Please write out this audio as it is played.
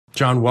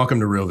John, welcome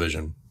to Real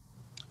Vision.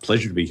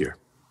 Pleasure to be here.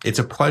 It's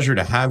a pleasure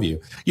to have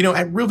you. You know,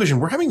 at Real Vision,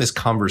 we're having this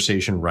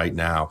conversation right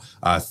now,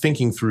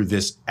 thinking through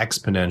this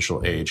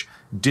exponential age,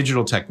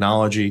 digital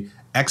technology,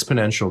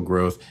 exponential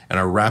growth, and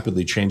a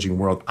rapidly changing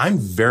world. I'm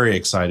very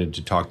excited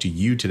to talk to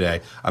you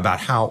today about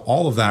how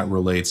all of that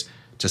relates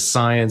to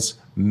science,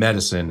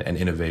 medicine, and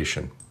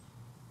innovation.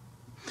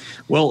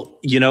 Well,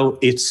 you know,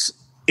 it's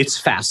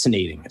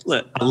fascinating.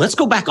 Let's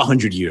go back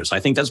 100 years. I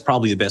think that's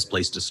probably the best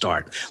place to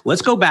start.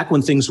 Let's go back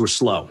when things were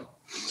slow.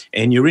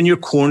 And you're in your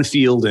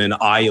cornfield in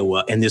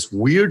Iowa, and this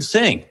weird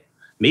thing,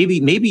 maybe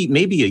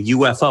a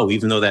UFO,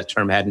 even though that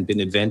term hadn't been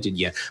invented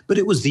yet, but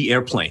it was the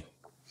airplane.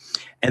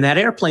 And that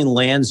airplane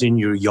lands in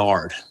your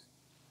yard.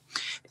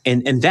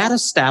 And that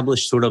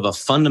established sort of a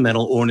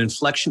fundamental or an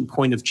inflection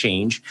point of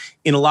change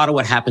in a lot of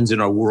what happens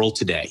in our world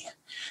today.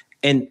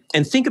 And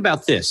think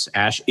about this,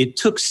 Ash. It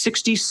took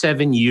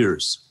 67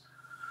 years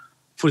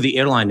for the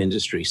airline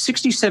industry,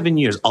 67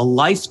 years, a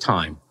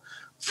lifetime,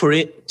 for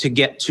it to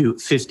get to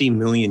 50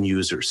 million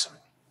users.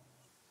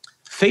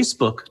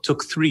 Facebook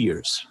took 3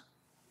 years.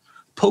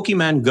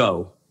 Pokemon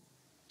Go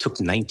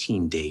took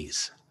 19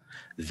 days.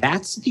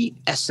 That's the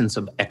essence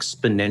of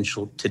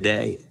exponential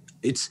today.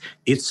 It's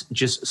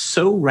just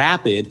so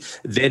rapid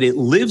that it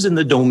lives in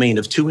the domain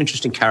of two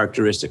interesting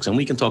characteristics, and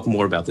we can talk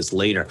more about this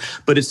later,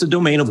 but it's the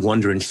domain of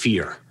wonder and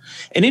fear.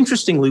 And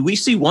interestingly, we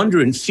see wonder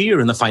and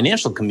fear in the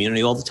financial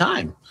community all the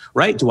time,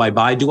 right? Do I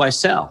buy? Do I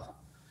sell?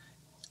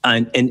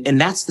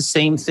 And that's the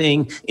same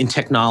thing in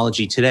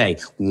technology today.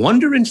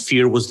 Wonder and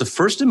fear was the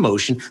first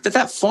emotion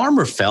that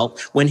farmer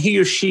felt when he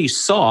or she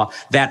saw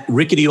that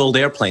rickety old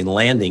airplane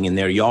landing in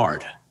their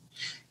yard.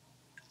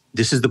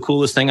 This is the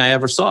coolest thing I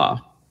ever saw,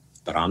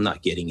 but I'm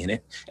not getting in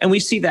it. And we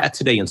see that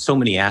today in so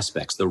many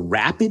aspects. The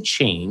rapid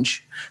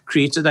change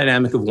creates a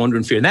dynamic of wonder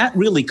and fear. And that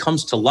really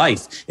comes to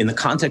life in the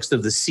context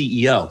of the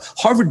CEO.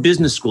 Harvard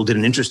Business School did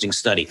an interesting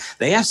study.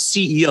 They asked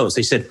CEOs,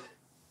 they said,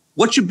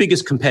 what's your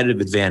biggest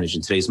competitive advantage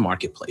in today's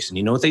marketplace? And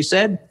you know what they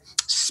said?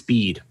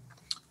 Speed.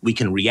 We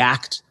can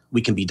react.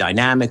 We can be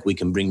dynamic. We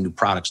can bring new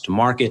products to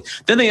market.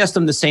 Then they asked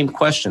them the same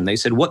question. They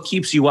said, what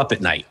keeps you up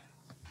at night?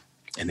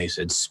 And they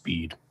said,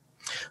 speed.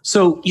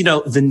 So, you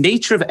know, the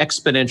nature of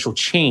exponential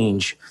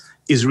change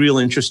is real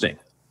interesting,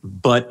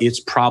 but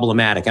it's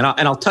problematic. And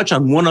I'll touch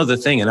on one other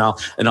thing, and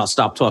I'll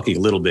stop talking a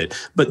little bit.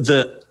 But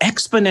the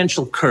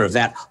exponential curve,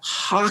 that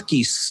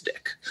hockey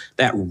stick,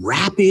 that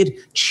rapid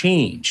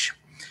change,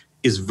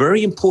 is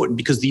very important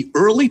because the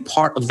early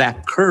part of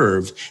that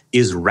curve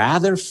is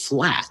rather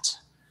flat.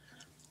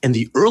 And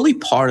the early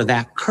part of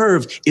that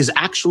curve is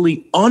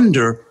actually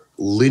under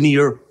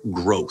linear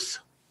growth.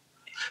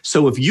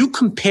 So if you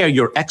compare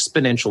your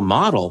exponential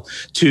model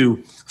to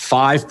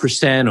 5%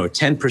 or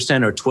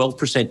 10% or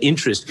 12%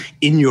 interest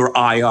in your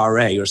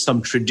IRA or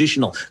some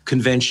traditional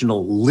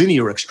conventional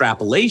linear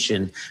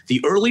extrapolation,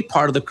 the early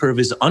part of the curve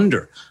is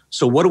under.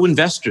 So what do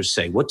investors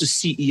say? What do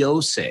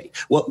CEOs say?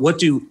 What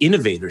do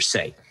innovators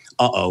say?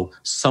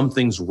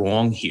 Something's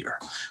wrong here.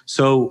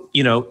 So,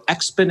 you know,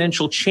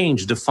 exponential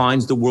change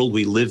defines the world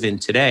we live in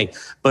today,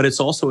 but it's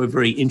also a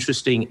very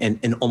interesting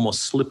and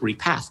almost slippery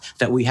path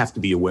that we have to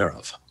be aware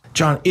of.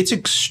 John, it's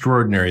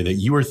extraordinary that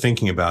you are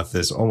thinking about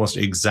this almost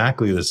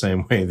exactly the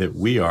same way that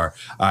we are.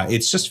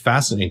 It's just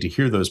fascinating to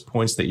hear those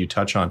points that you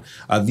touch on.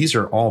 These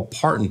are all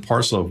part and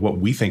parcel of what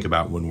we think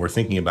about when we're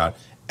thinking about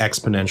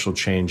exponential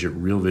change at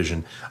Real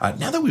Vision.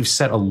 Now that we've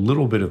set a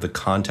little bit of the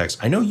context,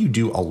 I know you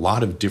do a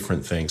lot of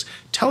different things.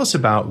 Tell us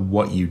about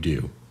what you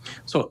do.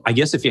 So I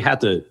guess if you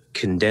had to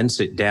condense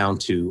it down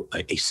to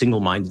a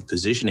single-minded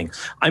positioning,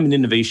 I'm an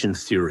innovation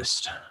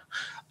theorist.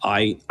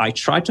 I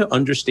try to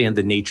understand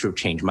the nature of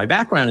change. My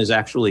background is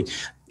actually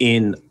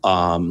in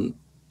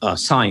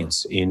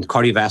science, in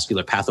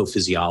cardiovascular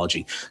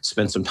pathophysiology.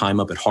 Spent some time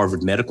up at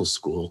Harvard Medical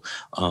School,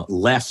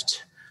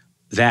 left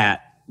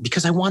that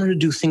because I wanted to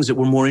do things that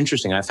were more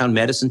interesting. I found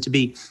medicine to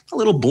be a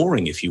little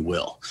boring, if you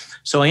will.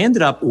 So I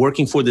ended up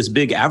working for this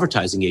big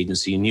advertising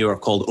agency in New York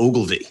called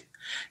Ogilvy.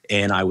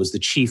 And I was the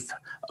chief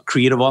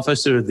creative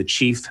officer, the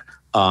chief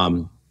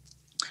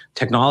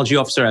technology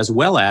officer, as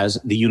well as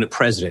the unit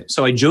president.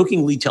 So I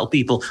jokingly tell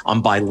people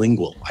I'm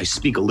bilingual. I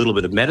speak a little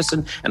bit of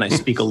medicine and I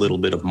speak a little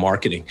bit of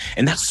marketing.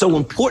 And that's so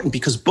important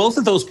because both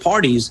of those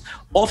parties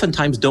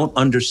oftentimes don't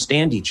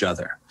understand each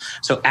other.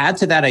 So add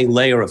to that a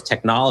layer of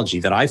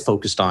technology that I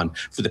focused on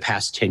for the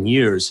past 10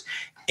 years.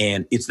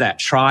 And it's that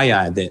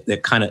triad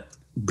that kind of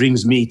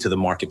brings me to the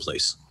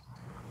marketplace.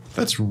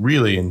 That's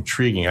really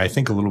intriguing. I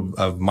think a little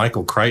of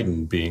Michael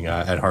Crichton being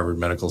at Harvard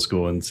Medical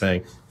School and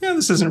saying, yeah,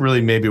 this isn't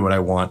really maybe what I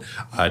want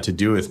to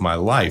do with my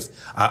life.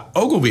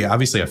 Ogilvy,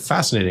 obviously a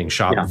fascinating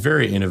shop,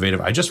 very innovative.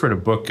 I just read a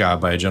book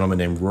by a gentleman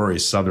named Rory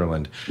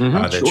Sutherland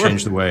that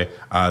changed the way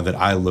that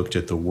I looked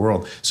at the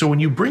world. So when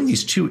you bring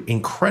these two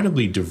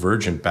incredibly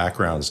divergent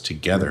backgrounds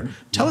together,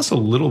 tell us a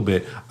little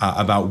bit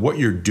about what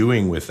you're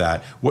doing with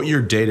that, what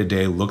your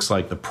day-to-day looks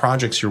like, the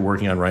projects you're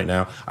working on right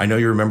now. I know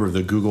you're a member of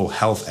the Google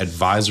Health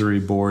Advisory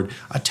Board.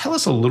 Tell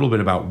us a little bit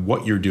about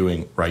what you're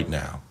doing right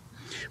now.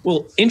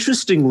 Well,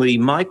 interestingly,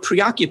 my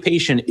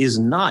preoccupation is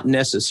not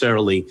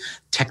necessarily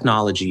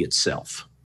technology itself.